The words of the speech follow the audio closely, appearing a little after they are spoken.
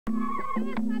Since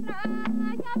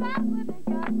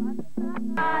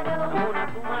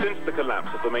the collapse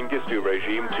of the Mengistu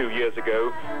regime 2 years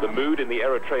ago, the mood in the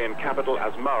Eritrean capital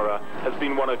Asmara has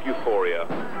been one of euphoria.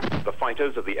 The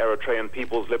fighters of the Eritrean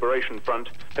People's Liberation Front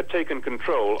had taken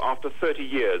control after 30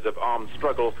 years of armed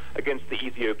struggle against the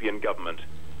Ethiopian government,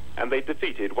 and they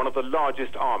defeated one of the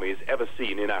largest armies ever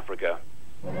seen in Africa.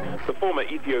 The former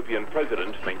Ethiopian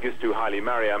president, Mengistu Haile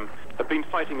Mariam, had been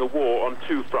fighting a war on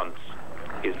two fronts.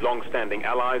 His long-standing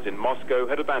allies in Moscow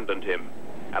had abandoned him,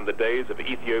 and the days of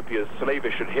Ethiopia's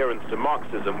slavish adherence to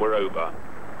Marxism were over.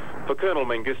 For Colonel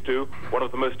Mengistu, one of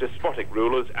the most despotic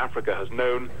rulers Africa has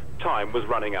known, time was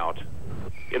running out.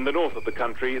 In the north of the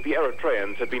country, the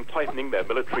Eritreans had been tightening their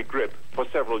military grip for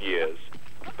several years,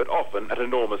 but often at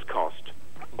enormous cost.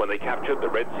 When they captured the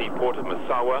Red Sea port of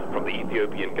Massawa from the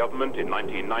Ethiopian government in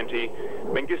 1990,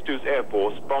 Mengistu's air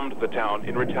force bombed the town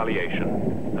in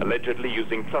retaliation, allegedly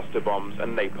using cluster bombs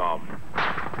and napalm.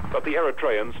 But the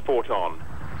Eritreans fought on.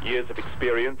 Years of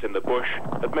experience in the bush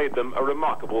had made them a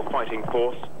remarkable fighting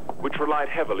force, which relied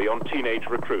heavily on teenage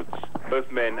recruits, both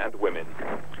men and women.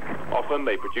 Often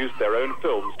they produced their own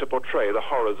films to portray the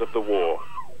horrors of the war.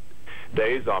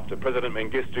 Days after President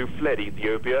Mengistu fled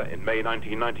Ethiopia in May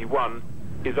 1991,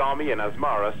 his army in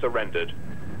Asmara surrendered.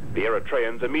 The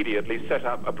Eritreans immediately set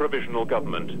up a provisional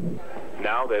government.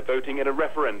 Now they're voting in a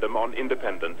referendum on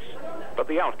independence, but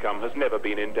the outcome has never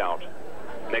been in doubt.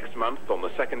 Next month, on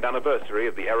the second anniversary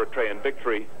of the Eritrean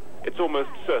victory, it's almost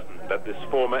certain that this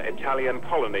former Italian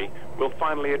colony will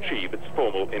finally achieve its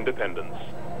formal independence.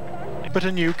 But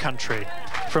a new country.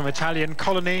 From Italian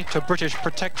colony to British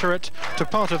protectorate to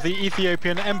part of the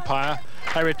Ethiopian Empire,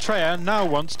 Eritrea now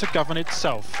wants to govern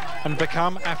itself and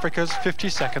become Africa's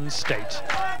 52nd state.